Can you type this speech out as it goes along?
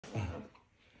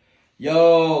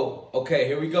Yo, okay,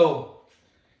 here we go.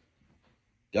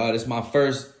 Y'all, this is my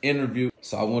first interview,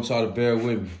 so I want y'all to bear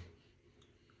with me.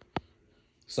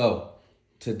 So,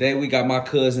 today we got my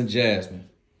cousin Jasmine.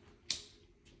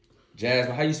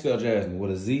 Jasmine, how you spell Jasmine?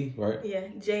 With a Z, right? Yeah,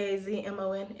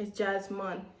 JAZMON. It's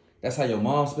JAZMON. That's how your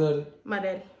mom spelled it? My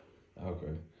daddy.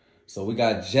 Okay. So we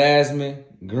got Jasmine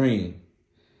Green.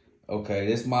 Okay,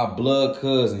 this is my blood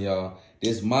cousin, y'all.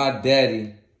 This my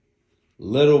daddy,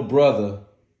 little brother,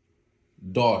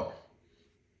 daughter.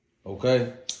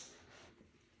 Okay?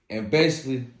 And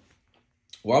basically,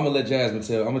 well, I'm gonna let Jasmine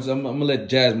tell. I'm gonna let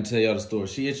Jasmine tell y'all the story.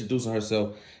 She introducing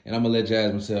herself, and I'm gonna let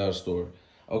Jasmine tell y'all the story.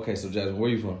 Okay, so Jasmine, where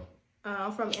you from?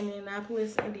 I'm from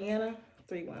Indianapolis, Indiana,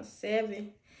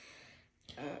 317.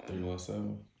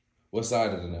 317. What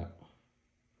side of the nap?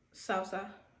 South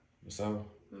side. The south.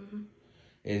 Mhm.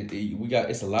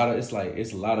 It's a lot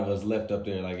of us left up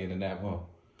there, like in the nap, huh?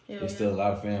 There's still a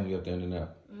lot of family up there in the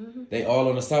nap. Mhm. They all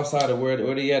on the south side of where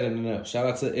they at in the nap. Shout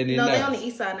out to Indianapolis. No, they on the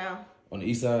east side now. On the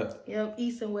east side? Yep,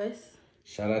 east and west.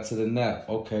 Shout out to the nap.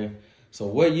 Okay. So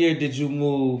what year did you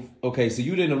move? Okay, so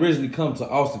you didn't originally come to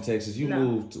Austin, Texas. You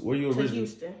moved where you originally? To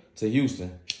Houston. To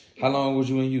Houston. How long was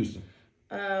you in Houston?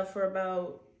 For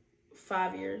about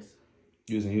 5 years.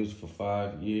 You was in Houston for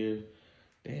 5 years.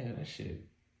 Damn, that shit.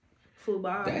 Flew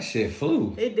by. That shit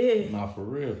flew. It did. Nah, for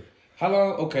real. How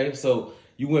long? Okay, so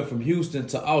you went from Houston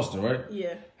to Austin, right?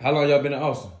 Yeah. How long y'all been in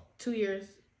Austin? 2 years.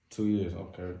 2 years,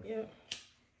 okay. Yeah.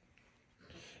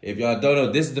 If y'all don't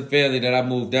know, this is the family that I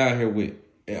moved down here with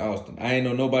in Austin. I ain't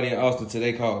know nobody in Austin till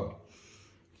they called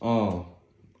me.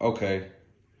 Okay.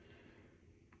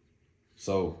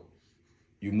 So,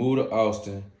 you moved to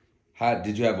Austin. How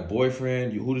did you have a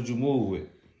boyfriend? Who did you move with?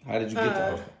 How did you get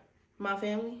to Austin? My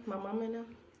family, my mom and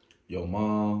them. Your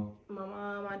mom? My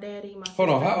mom, my daddy, my Hold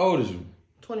on, sister. how old is you?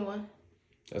 21.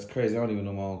 That's crazy. I don't even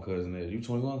know my own cousin is. You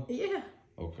 21? Yeah.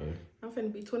 Okay. I'm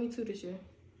finna be 22 this year.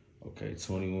 Okay,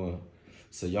 21.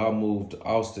 So y'all moved to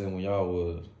Austin when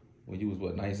you was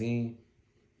what, 19?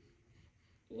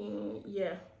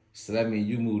 Yeah. So that means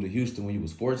you moved to Houston when you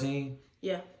was 14?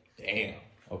 Yeah. Damn.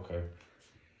 Okay.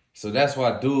 So that's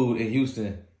why dude in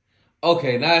Houston.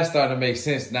 Okay, now it's starting to make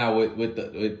sense now with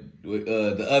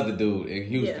the other dude in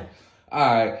Houston. Yeah.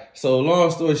 All right. So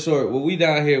long story short, what we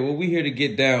here to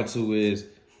get down to is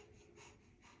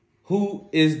who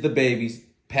is the baby's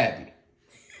pappy?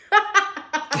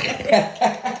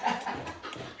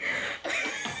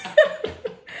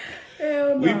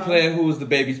 Hell no. We playing who's the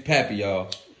baby's pappy, y'all.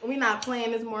 We not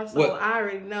playing this more, so What? I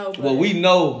already know. But Well, we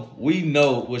know.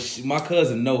 Well, my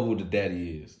cousin know who the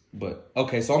daddy is. But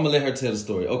okay, so I'm gonna let her tell the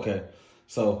story. Okay,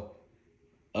 so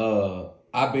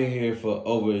I've been here for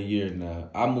over a year now.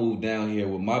 I moved down here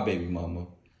with my baby mama,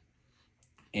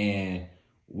 and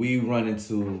we run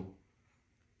into.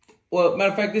 Well,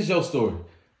 matter of fact, this is your story.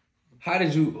 How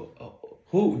did you?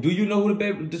 Who do you know who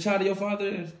the child of your father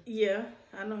is? Yeah,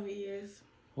 I know who he is.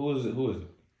 Who is it? Who is it?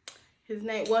 His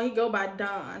name, well, he go by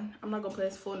Don. I'm not gonna put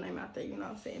his full name out there, you know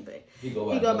what I'm saying? But He go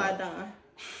by Don.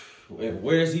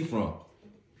 Where is he from?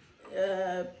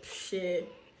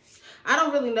 Shit. I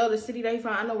don't really know the city that he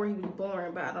from. I know where he was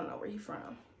born, but I don't know where he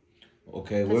from.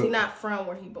 Okay, Cause he not from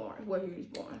where he was born.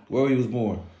 Where he was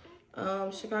born?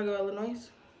 Chicago, Illinois.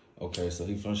 Okay, so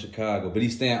he from Chicago, but he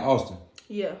stay in Austin.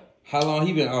 Yeah. How long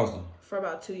he been in Austin? For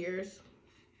about 2 years.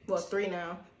 Well, 3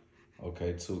 now.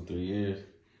 Okay, 2-3 years.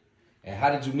 And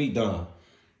how did you meet Don?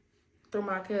 Through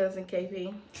my cousin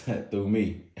KP. Through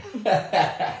me.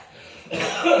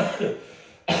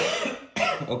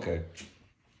 Okay.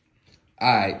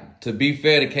 All right. To be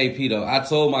fair to KP though, I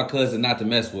told my cousin not to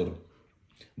mess with him.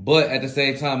 But at the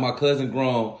same time, my cousin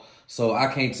grown, so I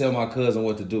can't tell my cousin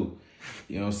what to do.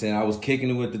 You know what I'm saying? I was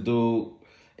kicking it with the dude,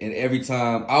 and every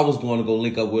time I was going to go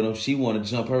link up with him, she wanted to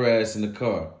jump her ass in the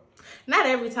car. Not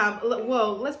every time.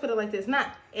 Well, let's put it like this.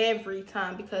 Not every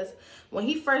time, because when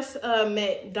he first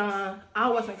met Don, I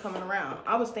wasn't coming around.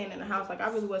 I was staying in the house. Like, I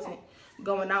really wasn't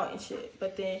going out and shit.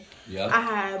 But then I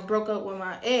had broke up with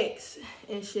my ex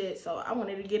and shit, so I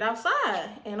wanted to get outside.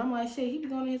 And I'm like, shit, he be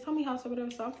going to his homie house or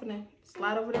whatever, so I'm finna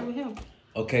slide over there with him.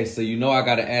 Okay, so you know I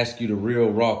gotta ask you the real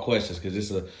raw questions,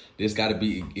 because it gotta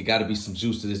be some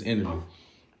juice to this interview.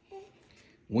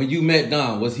 When you met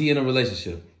Don, was he in a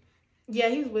relationship? Yeah,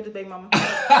 he was with his baby mama.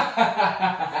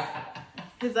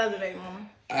 His other baby mama.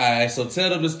 All right, so tell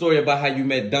them the story about how you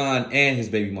met Don and his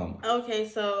baby mama. Okay,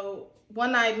 so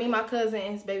one night, me, my cousin,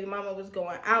 and his baby mama was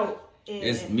going out. And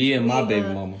it's me and my baby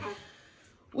mama.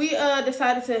 We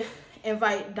decided to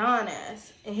invite Don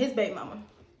ass and his baby mama.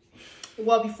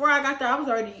 Well, before I got there, I was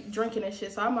already drinking and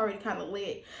shit, so I'm already kind of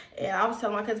lit. And I was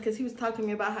telling my cousin, because he was talking to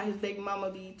me about how his baby mama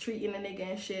be treating the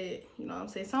nigga and shit. You know what I'm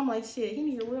saying? So I'm like, shit, he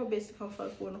need a real bitch to come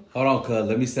fuck with him. Hold on, cuz.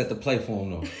 Let me set the play for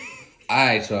him, though. All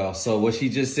right, y'all. So what she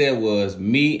just said was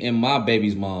me and my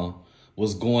baby's mom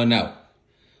was going out.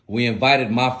 We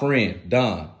invited my friend,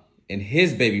 Don, and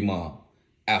his baby mom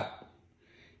out.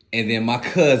 And then my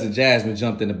cousin, Jasmine,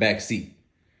 jumped in the back seat.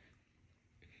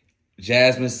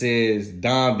 Jasmine says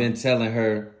Don been telling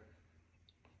her.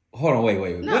 Hold on,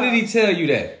 wait. No. When did he tell you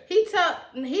that? He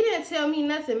didn't tell me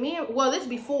nothing. This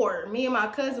before me and my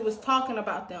cousin was talking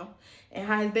about them and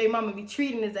how his baby mama be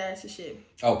treating his ass and shit.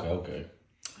 Okay.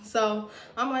 So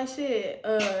I'm like, shit.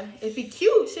 If he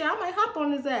cute, shit, I might hop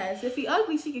on his ass. If he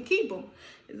ugly, she can keep him.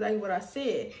 Exactly what I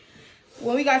said.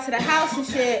 When we got to the house and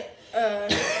shit.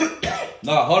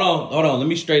 No, hold on. Let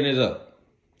me straighten it up,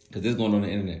 cause this is going on the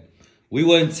internet. We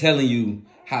wasn't telling you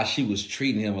how she was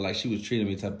treating him or like she was treating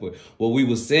me type of way. What we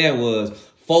was saying was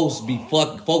folks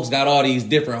got all these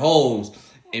different hoes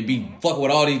and be fucking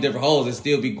with all these different hoes and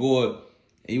still be good.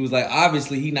 And he was like,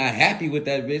 obviously he not happy with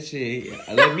that bitch.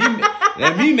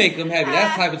 Let me make him happy.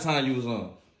 That's the type of time you was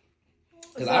on.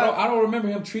 Cause I don't remember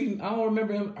him treating. I don't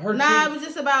remember her. Nah, it was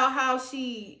just about how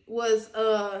she was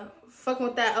fucking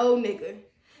with that old nigga.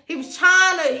 He was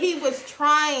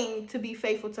trying to be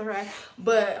faithful to her,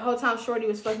 but the whole time Shorty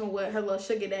was fucking with her little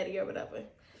sugar daddy or whatever.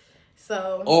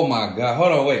 So. Oh my God!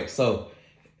 Hold on, wait. So,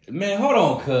 man, hold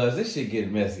on, cuz this shit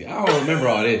getting messy. I don't remember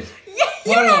all this. Yeah,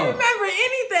 you don't remember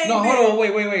anything. No, hold on,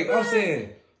 wait. I'm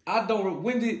saying I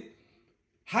don't.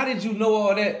 How did you know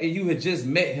all that? And you had just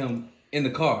met him in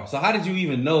the car. So how did you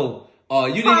even know?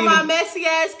 You didn't even. My messy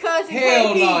ass cousin.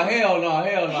 Hell no. Him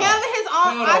and his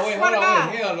own. I swear to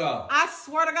God. Hell no. I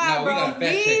swear to God, no, bro. We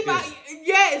gotta fact check this.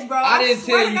 Yes, bro. I didn't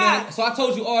tell you that. So I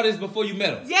told you all this before you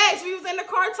met him. Yes, we was in the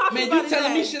car talking about it. Man, you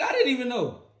telling me shit I didn't even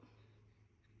know.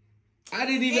 I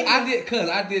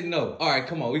didn't know. All right,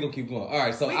 come on. We gonna keep going. All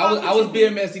right, so I was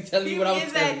being messy telling you what I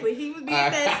was telling you. Exactly. He was being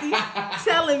messy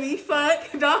telling me, fuck,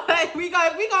 dog. We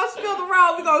gonna spill the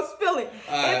raw. We gonna spill it.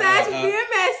 His ass was being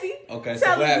messy. Okay,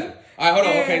 so what happened? All right,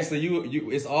 hold on. Okay, so you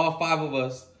it's all 5 of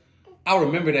us. I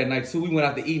remember that night too. We went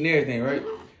out to eat and everything, right?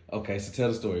 Okay, so tell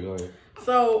the story. Go ahead.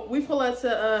 So we pull up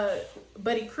to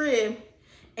Buddy crib,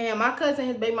 and my cousin,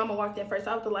 his baby mama walked in first.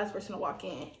 I was the last person to walk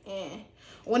in, and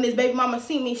when his baby mama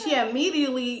seen me, she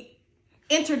immediately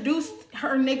introduced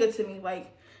her nigga to me.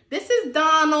 Like, this is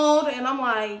Donald. And I'm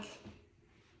like,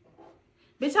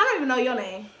 bitch, I don't even know your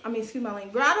name. I mean, excuse my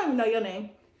language. Girl, I don't even know your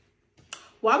name.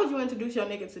 Why would you introduce your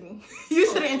nigga to me?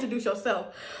 You should have introduced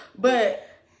yourself. But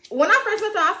when I first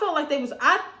met them, I felt like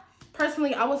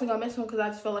I wasn't going to mess with him because I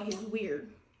just felt like he was weird.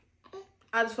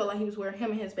 I just felt like he was weird.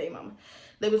 Him and his baby mama.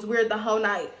 They was weird the whole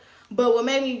night. But what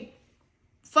made me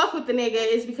fuck with the nigga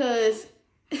is because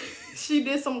she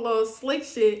did some little slick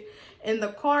shit in the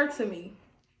car to me.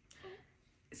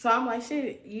 So I'm like,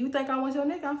 shit, you think I want your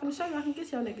nigga? I'm finna show you I can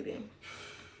get your nigga then.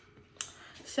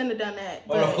 Shouldn't have done that.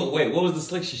 Wait, what was the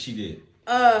slick shit she did?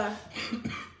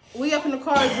 We up in the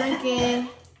car drinking,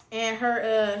 and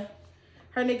her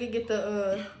nigga get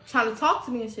the trying to talk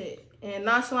to me and shit. And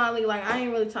nonchalantly, like, I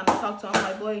ain't really trying to talk to him. I'm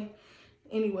like, boy,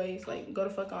 anyways, like, go the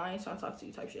fuck on. I ain't trying to talk to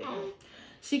you type shit.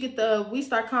 She get we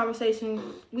start conversating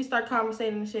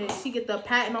and shit. She get the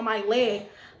patting on my leg,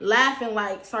 laughing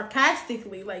like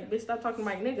sarcastically, like, bitch, stop talking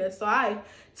to my nigga. So I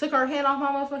took her hand off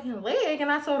my motherfucking leg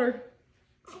and I told her,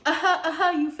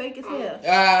 you fake as hell.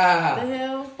 The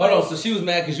hell? Hold on, so she was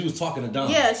mad because you was talking to Don.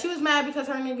 Yeah, she was mad because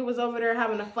her nigga was over there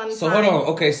having a funny time. So hold on,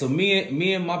 okay, so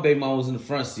me and my baby mom was in the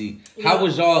front seat. Yeah. How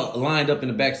was y'all lined up in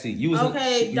the back seat?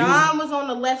 Don was on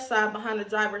the left side behind the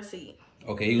driver's seat.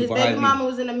 Okay, he was behind me. His baby mama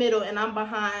was in the middle, and I'm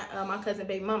behind my cousin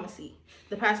baby mama's seat,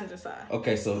 the passenger side.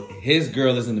 Okay, so his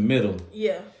girl is in the middle.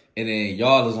 Yeah. And then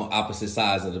y'all is on opposite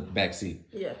sides of the back seat.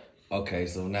 Yeah. Okay,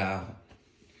 so now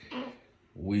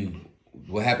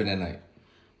what happened that night?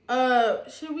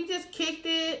 We just kicked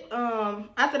it.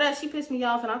 After that, she pissed me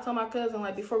off, and I told my cousin,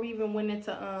 like, before we even went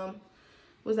into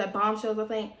was that Bombshells, I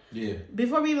think? Yeah.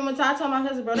 Before we even went to, I told my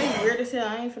cousin, bro, they weird as hell.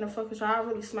 I ain't finna fuck with you. I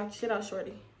really smacked the shit out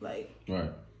Shorty. Like,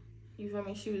 right. You feel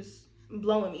me? She was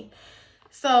blowing me.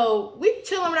 So we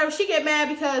chilling, whatever. She get mad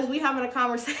because we having a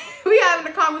conversation. We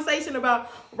having a conversation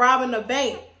about robbing a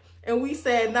bank, and we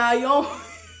said, nah, you don't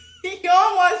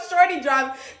want Shorty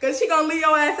driving because she gonna leave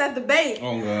your ass at the bank.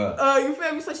 Oh God. You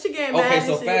feel me? So she getting mad. Okay,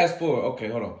 so fast forward. Okay,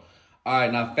 hold on. All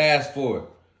right, now fast forward.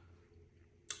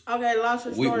 Okay, launch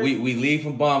your story. We leave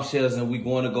from Bombshells and we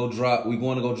going to go drop.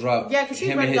 Yeah, because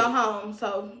she ready to go home,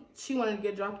 so she wanted to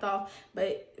get dropped off.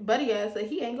 But Buddy ass said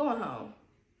he ain't going home.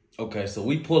 Okay, so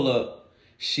we pull up.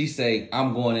 she say,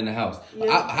 I'm going in the house.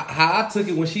 Yeah. How I took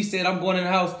it when she said I'm going in the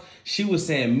house, she was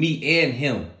saying me and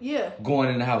him going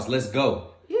in the house. Let's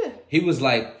go. Yeah. He was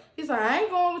like, he's like, I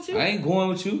ain't going with you. I ain't going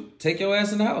with you. Take your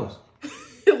ass in the house.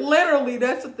 Literally,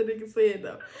 that's what the nigga said,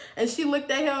 though. And she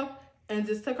looked at him and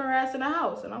just took her ass in the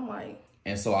house. And I'm like...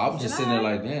 And so I was just sitting there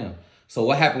like, damn. So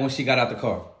what happened when she got out the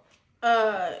car?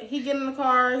 He get in the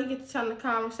car. He gets trying to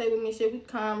conversate with me. Shit, we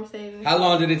conversating. How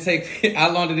long did it take?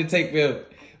 How long did it take for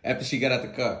after she got out the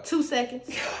car? 2 seconds.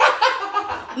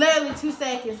 Literally 2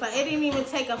 seconds. Like, it didn't even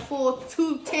take a full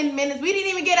 10 minutes. We didn't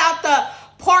even get out the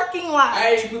parking lot.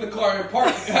 I ain't put the car in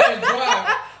parking. I didn't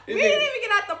drive. We didn't even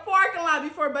get out the parking lot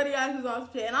before Buddy asked was on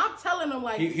shit. And I'm telling him,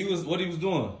 like... He was... What he was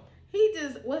doing? He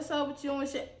just... What's up with you and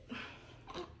shit?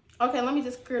 Okay, let me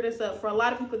just clear this up. For a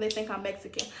lot of people, they think I'm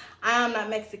Mexican. I am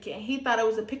not Mexican. He thought it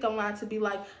was a pickup line to be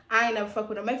like, I ain't never fuck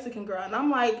with a Mexican girl. And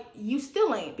I'm like, you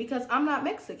still ain't, because I'm not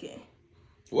Mexican.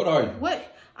 What are you?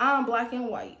 What? I'm black and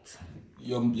white.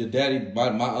 Your daddy...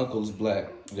 My uncle is black.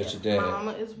 That's your dad. My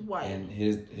mama is white. And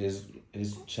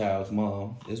his child's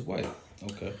mom is white.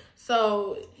 Okay.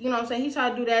 So, you know what I'm saying? He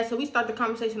tried to do that. So we start the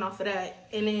conversation off of that.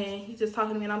 And then he's just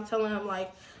talking to me and I'm telling him,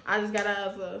 like, I just got out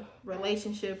of a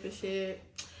relationship and shit.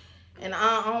 And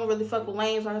I don't really fuck with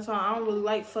lames all the time. I don't really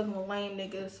like fucking with lame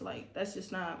niggas. Like, that's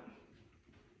just not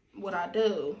what I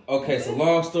do. Okay, so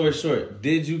long story short,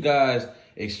 did you guys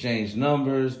exchange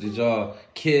numbers? Did y'all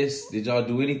kiss? Did y'all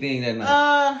do anything that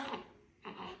night?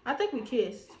 I think we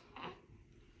kissed.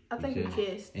 We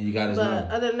kissed. And you got his number?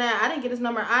 But other than that, I didn't get his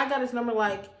number. I got his number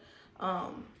like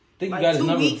you got his 2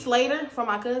 number? weeks later from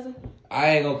my cousin.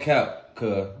 I ain't gonna cap,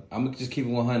 cuz I'm gonna just keep it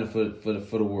 100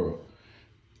 for the world.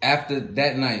 After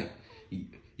that night,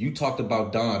 you talked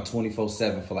about Don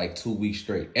 24/7 for like 2 weeks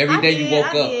straight. Every day you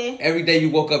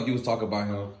woke up, you was talking about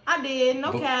him. I did.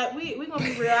 No cap. We gonna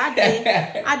be real. I did.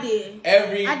 I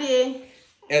did.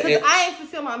 Because I ain't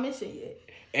fulfilled my mission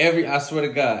yet. I swear to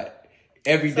God,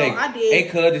 every day. I did. Hey,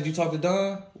 cuz, did you talk to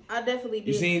Don? I definitely did.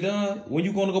 You seen Don? When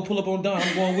you gonna go pull up on Don?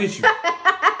 I'm going with you.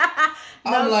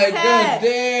 No I'm like, cap. God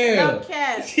damn. No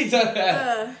cap. She thought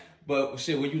that. But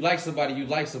shit, when you like somebody, you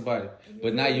like somebody.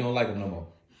 But now you don't like them no more.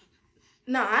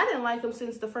 No, I didn't like him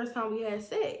since the first time we had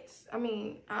sex. I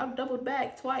mean, I've doubled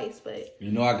back twice, but...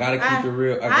 You know, I gotta keep it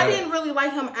real. I didn't really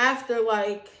like him after,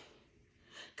 like...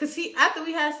 Because after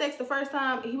we had sex the first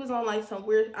time, he was on, like, some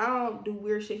weird... I don't do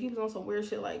weird shit. He was on some weird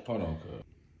shit, like... Hold on, cuz.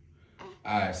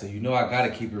 Alright, so you know I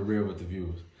gotta keep it real with the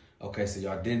viewers. Okay, so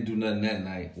y'all didn't do nothing that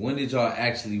night. When did y'all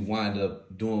actually wind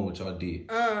up doing what y'all did?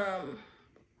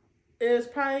 It was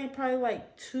probably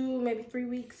like 2, maybe 3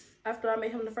 weeks after I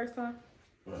met him the first time.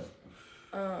 Right.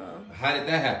 How did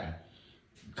that happen?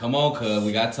 Come on, cuz.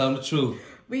 We gotta tell them the truth.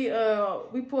 We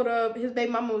pulled up. His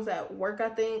baby mama was at work, I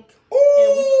think.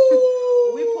 Ooh!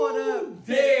 And we pulled up.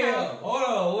 Damn. Hold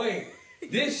on, wait.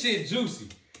 This shit juicy.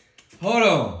 Hold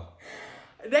on.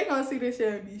 They gonna see this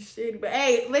shit and be shitty. But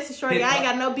hey, listen, shorty, I ain't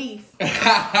got no beef.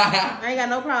 I ain't got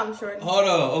no problem, shorty. Hold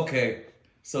on, okay.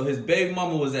 So his baby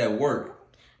mama was at work.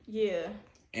 Yeah.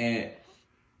 And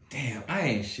damn, I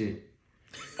ain't shit.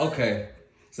 Okay.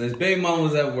 So his baby mama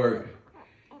was at work.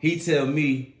 He tell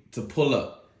me to pull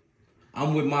up.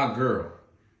 I'm with my girl.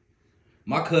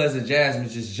 My cousin Jasmine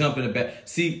just jumping the back.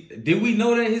 See, did we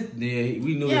know that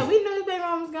we knew. Yeah, we knew his baby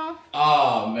mama was gone.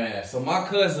 Oh man. So my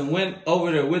cousin went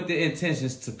over there with the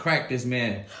intentions to crack this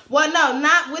man. Well, no,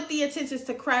 not with the intentions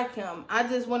to crack him. I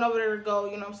just went over there to go,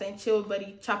 you know what I'm saying, chill,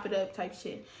 buddy, chop it up type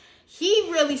shit. He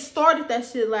really started that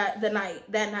shit that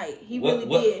night. He really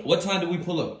did. What time did we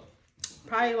pull up?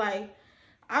 Probably like,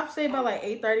 I'd say about like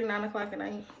 8:30, 9 o'clock at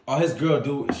night. Oh, his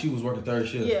girl, she was working third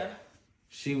shift. Yeah.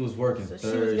 She was working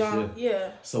third shift.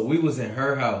 Yeah. So we was in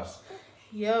her house.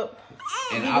 Yep.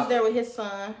 And he was there with his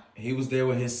son. He was there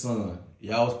with his son.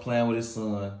 Y'all was playing with his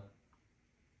son.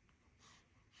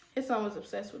 His son was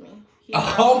obsessed with me.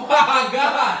 Oh my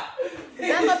God.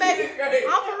 That little baby,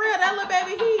 I'm for real, that little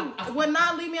baby, he would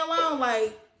not leave me alone.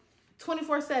 Like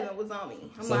 24/7 was on me.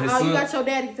 I'm so like, oh, you got your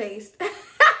daddy taste.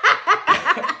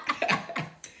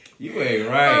 You ain't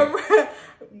right.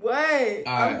 What?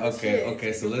 All right,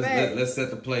 okay. So let's set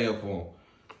the play up on.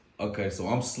 Okay, so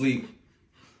I'm asleep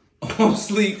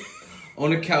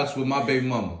on the couch with my baby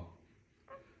mama.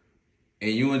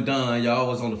 And you and Don, y'all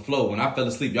was on the floor. When I fell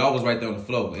asleep, y'all was right there on the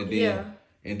floor.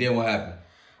 And then what happened?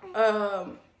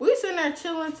 We was sitting there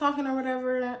chilling, talking or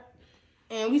whatever,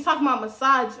 and we talking about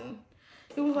massaging.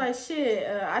 He was like, shit,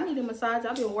 I need a massage.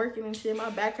 I've been working and shit. My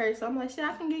back hurts. So I'm like, shit,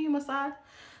 I can give you a massage.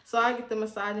 So I get the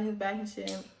massage in his back and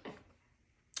shit.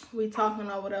 We talking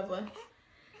or whatever.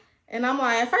 And I'm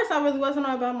like, at first I really wasn't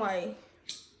on it, but I'm like,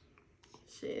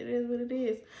 shit, it is what it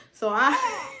is. So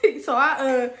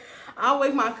I I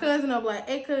wake my cousin up like,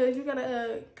 hey, cuz, you got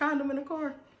a condom in the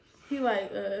car? He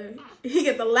like, he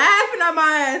get the laughing at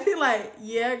my ass. He like,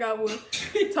 yeah, I got one.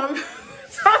 Tell me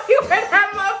where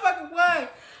that motherfucker was.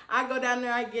 I go down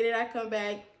there, I get it, I come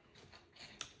back.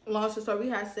 Long story, we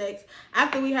had sex.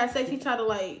 After we had sex, he tried to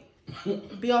like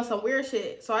be on some weird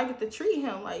shit. So I get to treat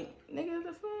him like, nigga, what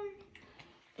the fuck?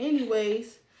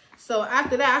 Anyways, so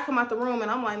after that, I come out the room and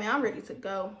I'm like, man, I'm ready to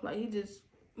go. Like, he just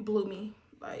blew me.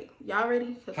 Like, y'all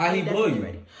ready? How he blew you?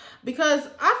 Ready. Because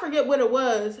I forget what it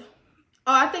was.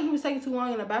 Oh, I think he was taking too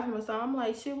long in the bathroom or something. I'm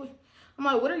like, shit, I'm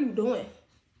like, what are you doing?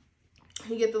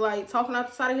 He get to like talking out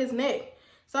the side of his neck.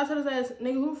 So I told his ass,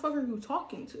 nigga, who the fuck are you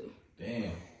talking to?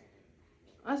 Damn.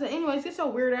 I said, anyways, get your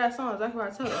weird ass on. That's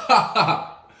what I told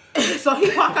him. So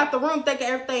he walk out the room thinking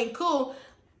everything cool.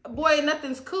 Boy,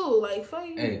 nothing's cool. Like, fuck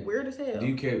you, hey, weird as hell. Do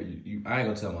you care? I ain't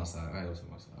gonna tell my side. I'm just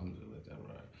gonna let that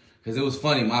ride. Because it was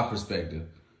funny, my perspective.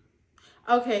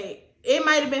 Okay. It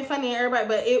might have been funny to everybody,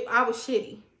 but I was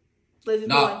shitty. Let's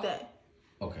just do it like that.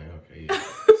 Okay, yeah.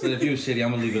 So if you was shitty,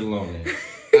 I'm gonna leave it alone then.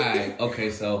 Alright, okay,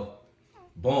 so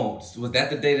boom. Was that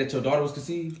the day that your daughter was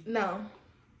conceived? No.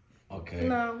 Okay.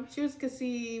 No, she was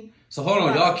conceived. So hold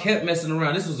on, y'all kept messing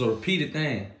around. This was a repeated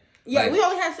thing. Yeah, like, we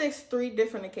only had sex 3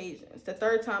 different occasions. The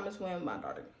 3rd time is when my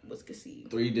daughter was conceived.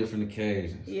 3 different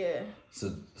occasions. Yeah.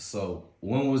 So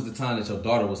when was the time that your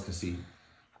daughter was conceived?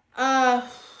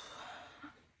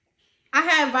 I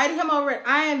had invited him over.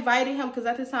 I invited him because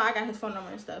at this time I got his phone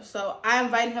number and stuff. So I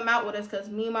invited him out with us because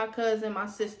me, my cousin, my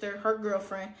sister, her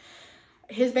girlfriend,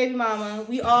 his baby mama,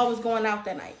 we all was going out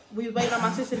that night. We was waiting on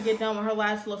my sister to get done with her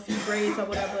last little few braids or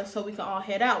whatever so we can all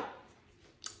head out.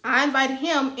 I invited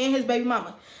him and his baby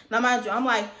mama. Now, mind you, I'm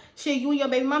like, shit, you and your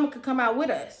baby mama could come out with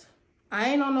us. I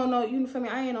ain't on no, you feel me?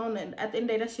 I ain't on that. At the end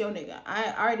of the day, that's your nigga.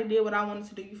 I already did what I wanted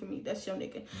to do. You feel me? That's your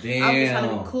nigga. Damn. I was trying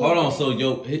to be cool. Hold on. So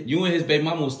you and his baby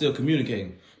mama was still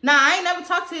communicating? Nah, I ain't never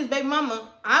talked to his baby mama.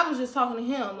 I was just talking to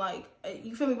him. Like,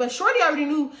 you feel me? But Shorty already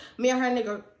knew me and her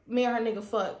nigga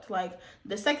fucked. Like,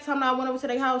 the second time I went over to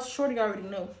their house, Shorty already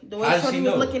knew. The way Shorty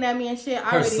was looking at me and shit,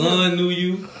 I already knew. Her son knew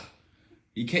you?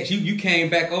 You came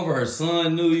back over, her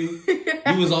son knew you.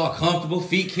 You was all comfortable,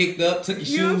 feet kicked up, took your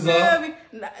shoes off. Me?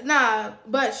 Nah,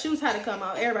 but shoes had to come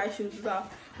out. Everybody's shoes was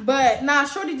off. But nah,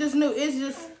 Shorty just knew. It's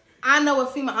just, I know a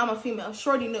female, I'm a female.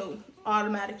 Shorty knew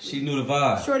automatically. She knew the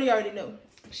vibe. Shorty already knew.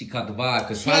 She caught the vibe.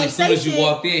 Because probably as soon as you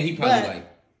walked in, he probably like,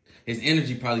 his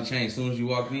energy probably changed as soon as you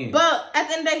walked in. But at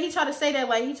the end of the day, he tried to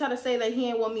say that he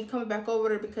ain't want me coming back over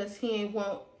there because he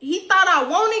thought I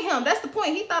wanted him. That's the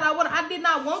point. He thought I did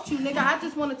not want you, nigga. I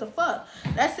just wanted to fuck.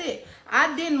 That's it.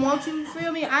 I didn't want you,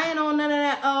 feel me? I ain't on none of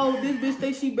that, oh, this bitch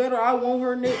thinks she better, I want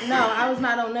her, nigga. No, I was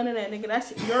not on none of that, nigga.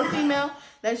 That's your female.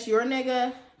 That's your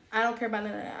nigga. I don't care about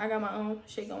none of that. I got my own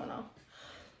shit going on.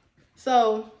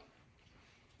 So,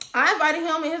 I invited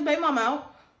him and his baby mama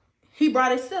out. He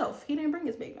brought himself. He didn't bring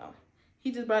his baby out.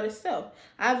 He just brought himself.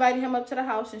 I invited him up to the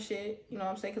house and shit. You know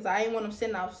what I'm saying? Because I didn't want him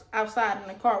sitting outside in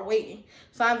the car waiting.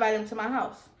 So I invited him to my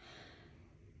house.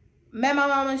 Met my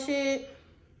mama and shit.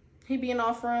 He being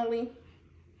all friendly.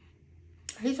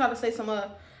 He tried to say some,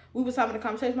 we was having a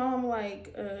conversation. My mama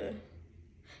like,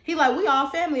 he like, we all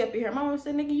family up here. My mama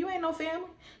said, nigga, you ain't no family.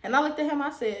 And I looked at him,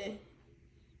 I said,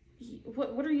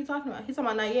 what are you talking about? He's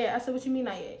talking about not yet. I said, what you mean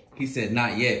not yet? He said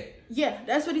not yet. Yeah,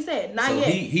 that's what he said. Not so yet.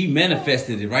 He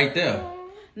manifested it right there.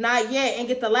 Not yet. And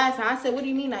get the laughing. I said, what do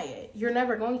you mean not yet? You're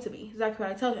never going to be. Exactly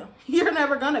what I told him. You're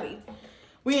never going to be.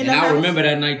 I remember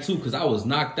that night too because I was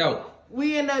knocked out.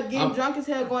 We ended up getting drunk as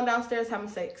hell, going downstairs having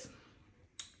sex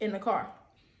in the car.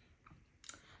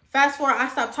 Fast forward, I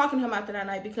stopped talking to him after that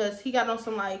night because he got on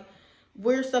some like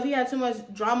weird stuff. He had too much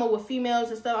drama with females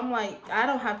and stuff. I'm like, I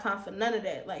don't have time for none of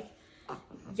that. Like,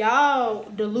 y'all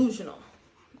delusional.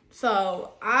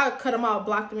 So I cut him out,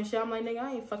 blocked him and shit. I'm like, nigga,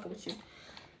 I ain't fucking with you.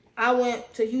 I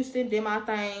went to Houston, did my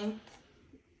thing.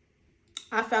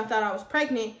 I found out I was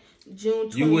pregnant June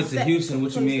 26th. You went to Houston,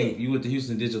 what you mean? You went to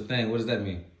Houston, did your thing. What does that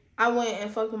mean? I went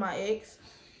and fucked with my ex.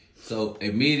 So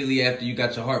immediately after you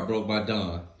got your heart broke by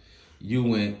Don, you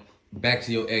went back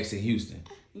to your ex in Houston.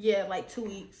 Yeah, like 2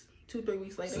 weeks, 2-3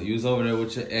 weeks later. So you was over there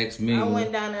with your ex, mingling. I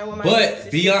went down there with my ex.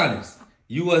 But be honest,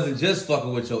 you wasn't just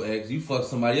fucking with your ex. You fucked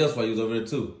somebody else while you was over there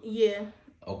too. Yeah.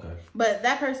 Okay. But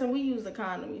that person, we used a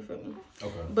condom, you feel me?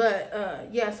 Okay. But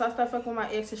yeah, so I started fucking with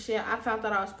my ex and shit. I found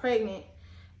out I was pregnant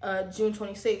June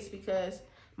 26th because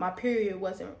my period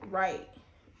wasn't right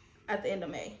at the end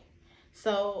of May.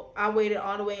 So I waited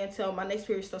all the way until my next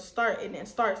period started start. It didn't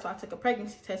start, so I took a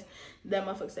pregnancy test. That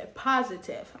motherfucker said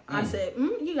positive. I said,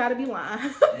 you gotta be lying.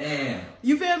 Damn.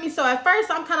 You feel me? So at first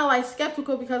I'm kind of like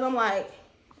skeptical because I'm like,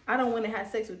 I don't want to have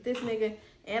sex with this nigga,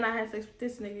 and I had sex with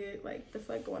this nigga. Like, the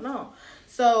fuck going on?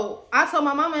 So I told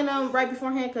my mama and them right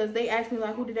beforehand, because they asked me,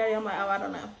 like, who the daddy? I'm like, oh, I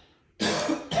don't know.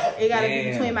 It got to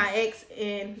be between my ex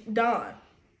and Don.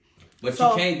 But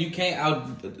so, you can't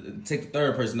out take the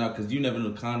third person out, because you never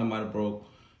know, the condom might have broke.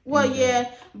 Well,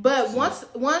 yeah, but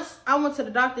once I went to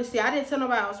the doctor, see, I didn't tell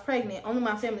nobody I was pregnant. Only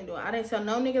my family knew it. I didn't tell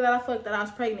no nigga that I fucked that I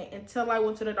was pregnant until I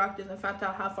went to the doctors and found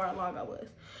out how far along I was.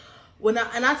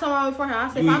 I told my mom beforehand,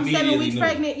 I said, if I'm 7 weeks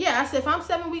pregnant, I said, if I'm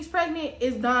 7 weeks pregnant,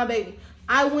 it's Don, baby.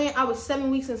 I was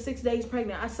 7 weeks and 6 days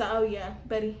pregnant. I said, oh yeah,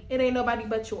 Betty, it ain't nobody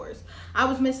but yours. I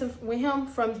was missing with him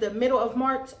from the middle of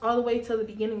March all the way to the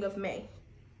beginning of May.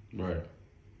 Right.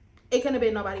 It couldn't have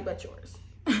been nobody but yours.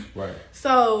 Right.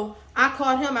 So I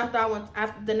called him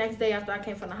after the next day after I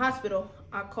came from the hospital.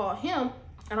 I called him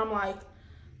and I'm like,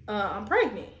 I'm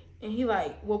pregnant. And he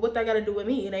like, well, what that got to do with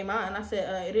me? It ain't mine. I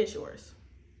said, it is yours.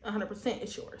 100%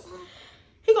 it's yours.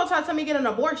 He gonna try to tell me to get an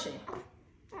abortion.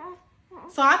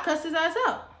 So I cussed his ass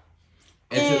out.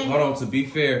 And hold on, to be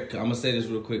fair, I'm gonna say this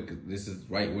real quick. This is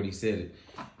right what he said it.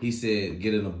 He said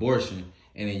get an abortion,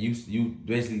 and then you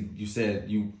basically you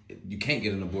said you can't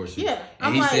get an abortion. Yeah.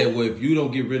 And he said, well, if you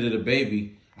don't get rid of the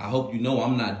baby, I hope you know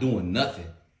I'm not doing nothing.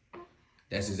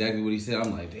 That's exactly what he said.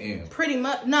 I'm like, damn. Pretty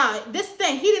much. Nah, this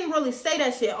thing, he didn't really say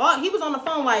that shit. He was on the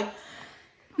phone like,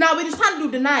 nah, we just trying to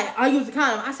do deny it. I'll use the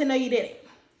condom. I said, no, you didn't.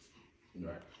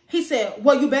 Right. He said,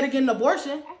 well, you better get an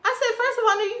abortion. I said, first of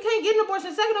all, no, you can't get an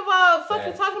abortion. Second of all, fuck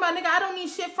you talking about, nigga. I don't need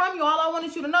shit from you. All I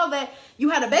wanted you to know that you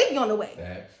had a baby on the way.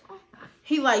 Facts.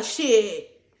 He like,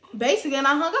 shit. Basically, and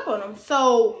I hung up on him.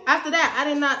 So after that, I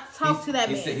did not talk to that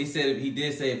man. He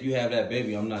did say, if you have that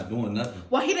baby, I'm not doing nothing.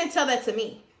 Well, he didn't tell that to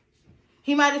me.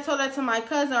 He might have told that to my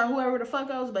cousin or whoever the fuck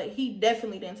else, but he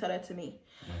definitely didn't tell that to me.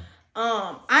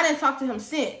 I didn't talk to him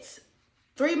since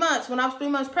 3 months. When I was 3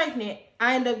 months pregnant,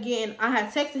 I had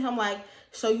texted him like,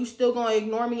 so you still gonna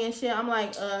ignore me and shit? I'm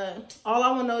like, all I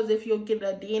want to know is if you'll get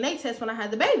a DNA test when I had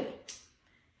the baby.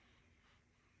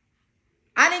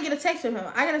 I didn't get a text from him.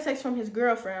 I got a text from his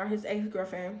girlfriend or his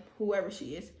ex-girlfriend, whoever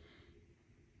she is.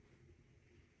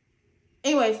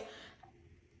 Anyways,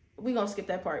 we gonna skip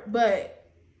that part, but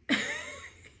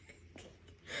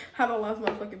I don't lost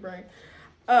my fucking brain.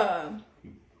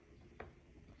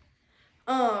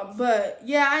 But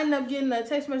yeah, I ended up getting a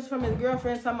text message from his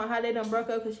girlfriend talking about how they done broke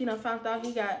up because she done found out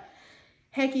he got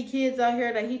hecky kids out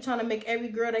here that he trying to make every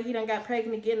girl that he done got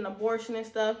pregnant get an abortion and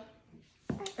stuff.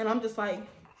 And I'm just like,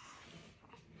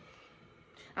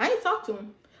 I ain't talked to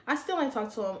him. I still ain't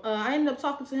talked to him. I ended up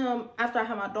talking to him after I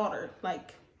had my daughter.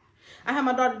 Like, I had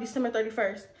my daughter December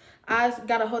 31st. I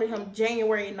got a hold of him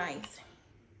January 9th.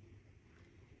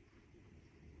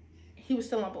 He was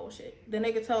still on bullshit. The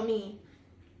nigga told me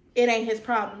it ain't his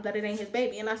problem, that it ain't his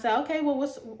baby. And I said, okay, well,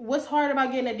 what's hard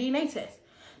about getting a DNA test?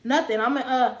 Nothing. I'm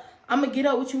gonna get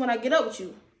up with you when I get up with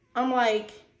you. I'm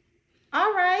like,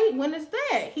 all right, when is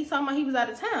that? He talking about he was out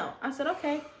of town. I said,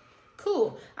 okay,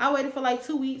 cool. I waited for like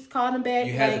 2 weeks, called him back.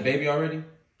 You had the baby already?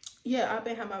 Yeah, I've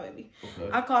been having my baby. Okay.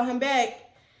 I called him back.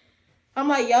 I'm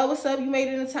like, yo, what's up? You made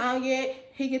it in town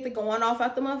yet? He get to going off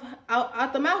out the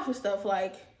mouth and stuff.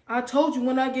 Like, I told you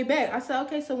when I get back. I said,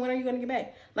 okay, so when are you going to get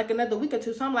back? Like another week or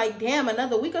two. So I'm like, damn,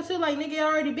 another week or two? Like, nigga, it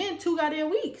already been 2 goddamn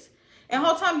weeks. And the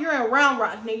whole time you're in Round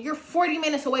Rock, nigga. You're 40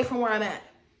 minutes away from where I'm at.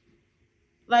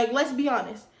 Like, let's be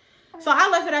honest. So I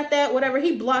left it at that. Whatever.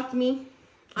 He blocked me.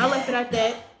 I left it at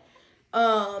that.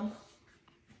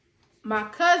 My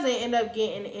cousin ended up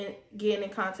getting in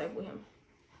contact with him.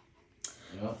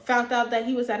 Yep. Found out that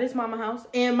he was at his mama house.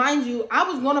 And mind you, I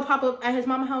was going to pop up at his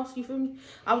mama house. You feel me?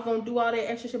 I was going to do all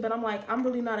that extra shit. But I'm like, I'm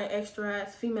really not an extra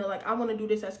ass female. Like, I want to do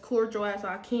this as cordial as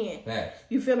I can. Facts.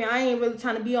 You feel me? I ain't really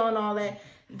trying to be on all that.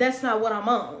 That's not what I'm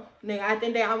on. Nigga, at the end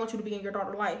of the day, I want you to be in your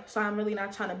daughter's life. So I'm really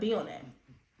not trying to be on that.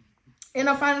 And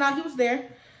I'm finding out he was there.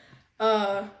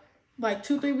 Like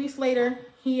 2-3 weeks later,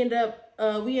 we ended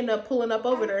up pulling up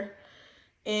over there.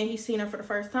 And he seen her for the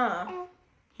first time.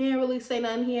 He didn't really say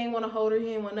nothing. He ain't want to hold her.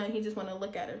 He ain't want nothing. He just want to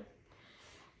look at her.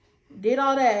 Did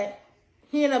all that.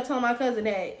 He ended up telling my cousin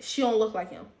that she don't look like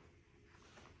him.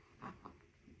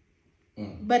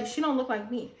 But she don't look like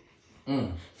me.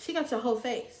 She got your whole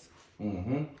face.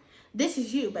 This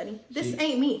is you, buddy. This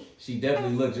ain't me. She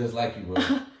definitely looked just like you,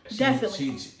 bro.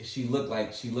 Definitely. She looked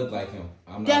like him.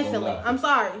 I'm not definitely. Gonna lie. I'm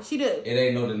sorry. She did. It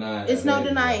ain't no denying. It's no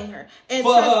denying her. And it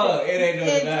ain't no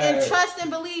denying. And trust and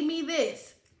believe me this.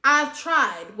 I've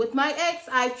tried. With my ex,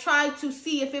 I've tried to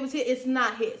see if it was his. It's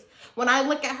not his. When I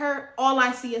look at her, all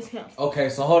I see is him. Okay,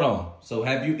 so hold on. So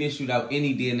have you issued out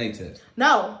any DNA test?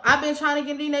 No, I've been trying to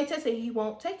get a DNA test and he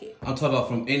won't take it. I'm talking about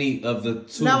from any of the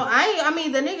two. No, I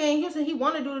mean, the nigga in Houston, he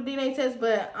want to do the DNA test,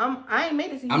 but I ain't made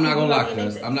it to Houston. I'm not gonna lie,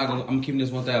 cuz. I'm keeping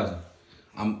this 1,000.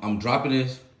 I'm dropping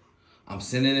this. I'm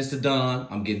sending this to Don.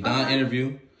 I'm getting Don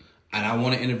interview. And I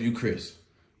want to interview Chris.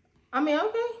 I mean,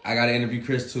 okay. I got to interview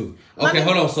Chris too. Okay,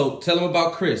 hold on. So tell him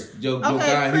about Chris. Your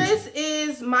guy Chris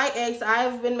is my ex.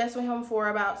 I've been messing with him for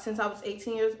since I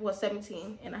was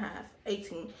 17 and a half.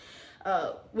 18.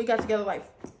 We got together like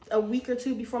a week or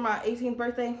two before my 18th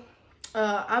birthday.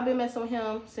 I've been messing with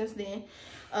him since then.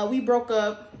 We broke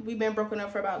up. We've been broken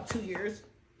up for about 2 years.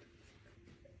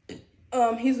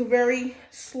 He's a very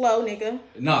slow nigga.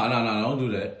 No, don't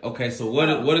do that. Okay, so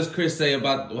what does Chris say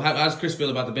about, how does Chris feel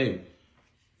about the baby?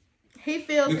 He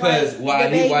feels because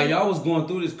like while y'all was going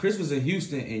through this, Chris was in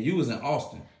Houston and you was in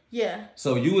Austin. Yeah.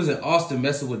 So you was in Austin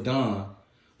messing with Don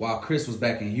while Chris was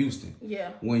back in Houston. Yeah.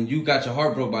 When you got your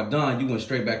heart broke by Don, you went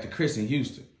straight back to Chris in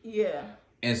Houston. Yeah.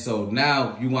 And so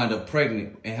now you wind up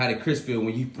pregnant. And how did Chris feel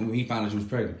when he found out you was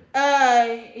pregnant?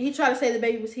 He tried to say the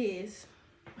baby was his.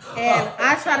 And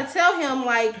I try to tell him,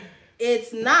 like,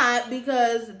 it's not,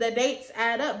 because the dates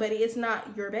add up, but it's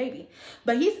not your baby.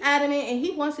 But he's adamant and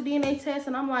he wants a DNA test,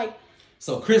 and I'm like...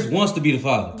 So Chris wants to be the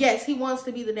father? Yes, he wants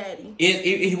to be the daddy.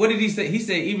 What did he say? He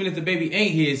said even if the baby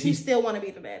ain't his... He still want to be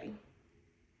the daddy.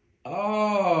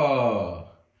 Oh.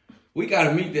 We got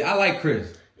to meet I like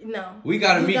Chris. No. We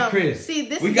got to meet Chris. See,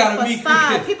 this is a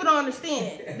facade. People don't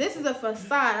understand. This is a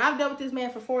facade. I've dealt with this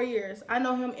man for 4 years. I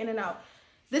know him in and out.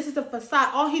 This is a facade.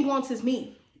 All he wants is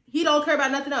me. He don't care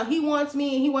about nothing else. He wants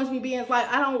me and he wants me to be in his life.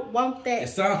 I don't want that. It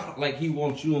sounds like he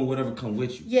wants you and whatever come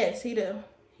with you. Yes, he do.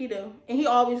 He do. And he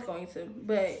always going to.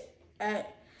 But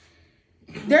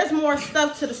there's more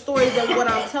stuff to the story than what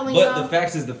I'm telling you. But the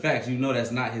facts is the facts. You know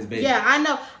that's not his baby. Yeah, I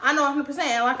know 100%.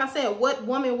 And like I said, what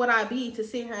woman would I be to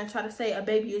sit here and try to say a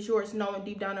baby is yours, knowing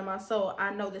deep down in my soul,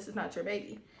 I know this is not your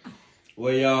baby.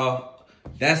 Well, y'all,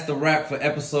 that's the wrap for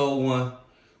episode 1.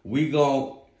 I'm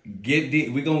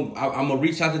gonna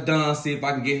reach out to Don, see if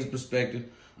I can get his perspective.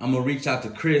 I'm gonna reach out to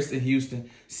Chris in Houston,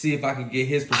 see if I can get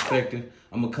his perspective.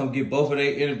 I'm gonna come get both of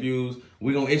their interviews.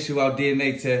 We're gonna issue our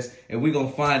DNA test, and we're gonna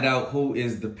find out who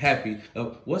is the pappy.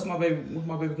 What's my baby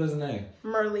cousin's name?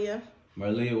 Merlia.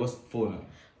 Merlia, what's the full name?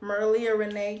 Merlia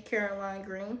Renee Caroline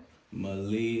Green.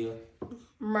 Merlia.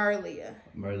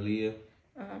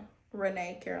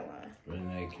 Renee Caroline.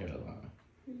 Renee Caroline.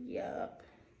 Yup.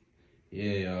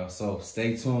 Yeah, y'all. So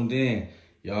stay tuned in.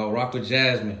 Y'all rock with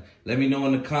Jasmine. Let me know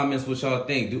in the comments what y'all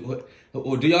think. Do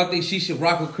y'all think she should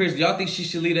rock with Chris? Do y'all think she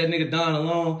should leave that nigga Don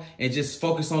alone and just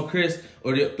focus on Chris?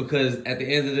 Because at the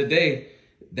end of the day,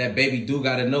 that baby do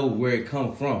got to know where it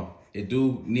come from. It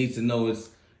do needs to know its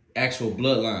actual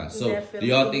bloodline. So Definitely. Do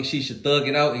y'all think she should thug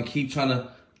it out and keep trying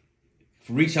to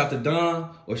reach out to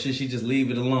Don? Or should she just leave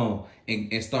it alone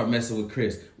and start messing with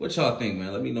Chris? What y'all think,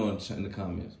 man? Let me know in the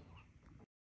comments.